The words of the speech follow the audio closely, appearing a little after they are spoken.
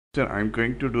So I'm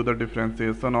going to do the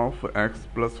differentiation of x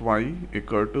plus y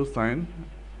equal to sine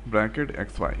bracket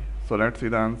xy. So let's see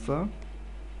the answer.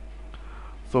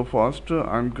 So first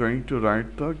I'm going to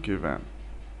write the given.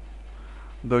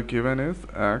 The given is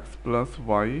x plus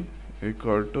y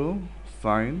equal to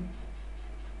sine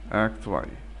xy.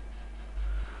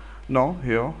 Now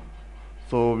here,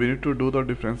 so we need to do the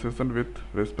differentiation with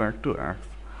respect to x.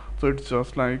 So it's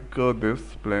just like this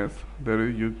place. There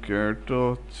you get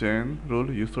a chain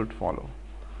rule you should follow.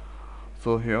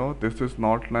 So here this is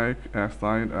not like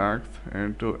sine x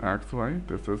into xy.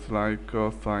 This is like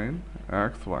sine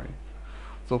xy.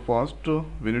 So first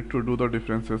we need to do the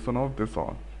differentiation of this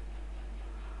all.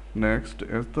 Next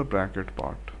is the bracket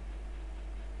part.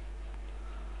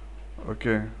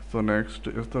 Okay, so next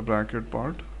is the bracket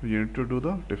part. We need to do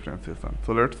the differentiation.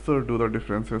 So let's do the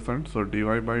differentiation. So dy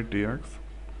by dx,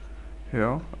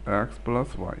 here x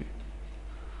plus y.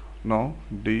 Now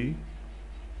d,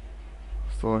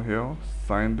 so here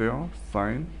sine there,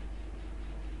 sine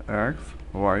x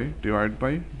y divided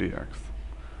by dx.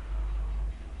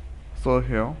 So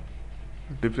here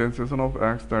differentiation of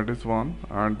x, that is 1,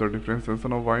 and the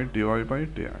differentiation of y dy by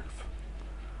dx.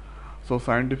 So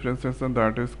sine differentiation,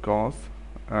 that is cos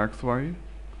xy.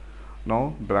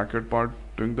 Now bracket part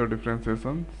doing the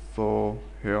differentiation. So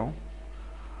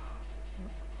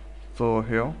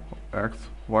here x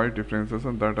y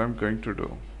differentiation that I'm going to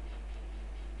do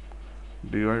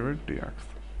dy by dx.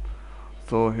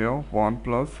 So here 1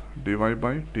 plus dy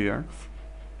by dx,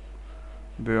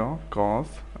 there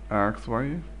cos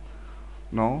xy.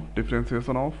 Now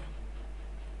differentiation of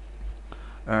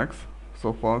x.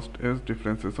 So first is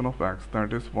differentiation of x,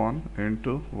 that is 1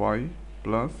 into y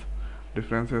plus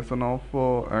differentiation of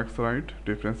x, right,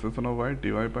 differentiation of y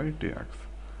dy by dx.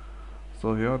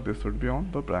 So here this would be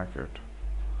on the bracket.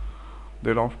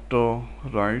 Thereafter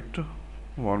write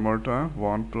one more time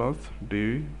 1 plus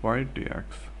dy by dx.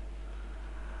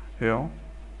 Here,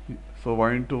 so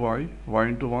y into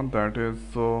 1, that is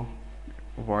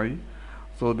y.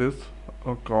 So this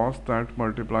cos that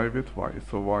multiply with y.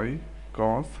 So y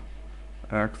cos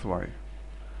xy.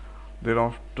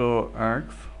 Thereafter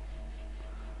x,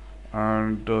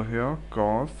 and here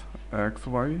cos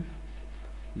xy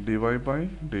dy by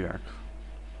dx.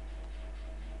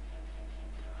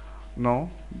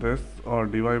 Now this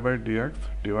dy by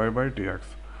dx,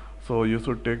 so you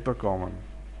should take the common.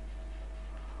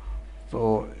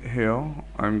 So here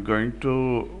I'm going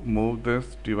to move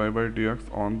this dy by dx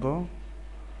on the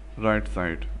right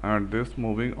side and this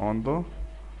moving on the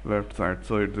left side.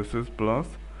 So this is plus,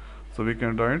 so we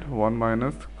can write 1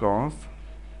 minus cos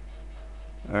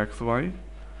xy,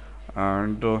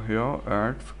 and here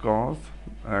x cos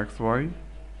xy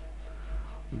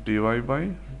dy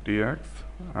by dx,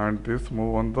 and this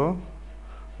move on the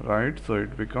right, so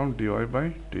it becomes dy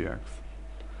by dx.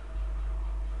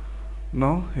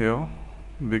 Now here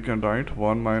we can write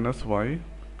 1 minus y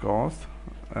cos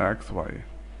xy.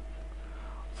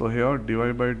 So here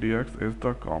dy by dx is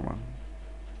the common,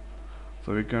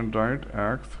 so we can write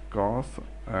x cos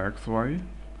xy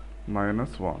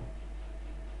minus 1.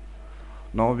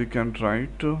 Now we can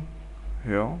write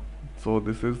here, so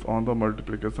this is on the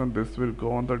multiplication, this will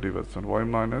go on the division, y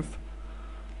minus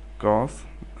cos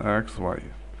xy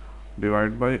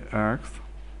divided by x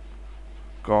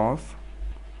cos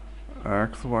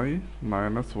xy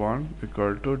minus 1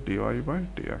 equal to dy by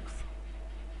dx.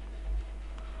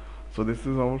 So this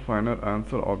is our final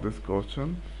answer of this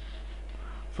question.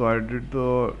 So I did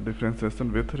the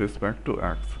differentiation with respect to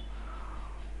x.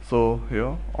 So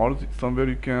here or somewhere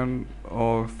you can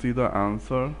see the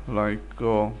answer like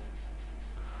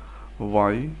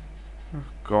y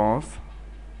cos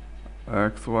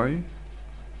xy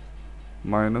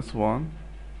minus 1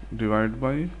 divided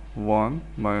by 1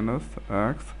 minus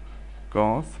x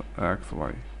cos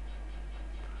xy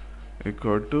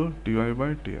equal to dy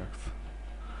by dx.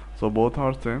 So both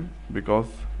are same because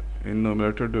in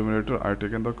numerator denominator I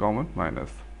taken the common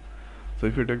minus. So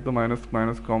if you take the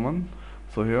minus common,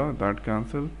 so here that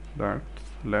cancel, that's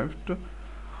left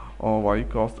y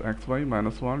cos xy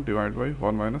minus 1 divided by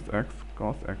 1 minus x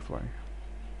cos xy.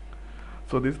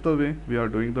 So this is the way we are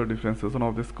doing the differentiation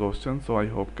of this question. So I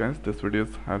hope guys this video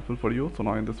is helpful for you. So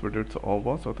now in this video it's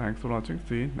over. So thanks for watching.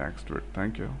 See you next video.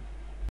 Thank you.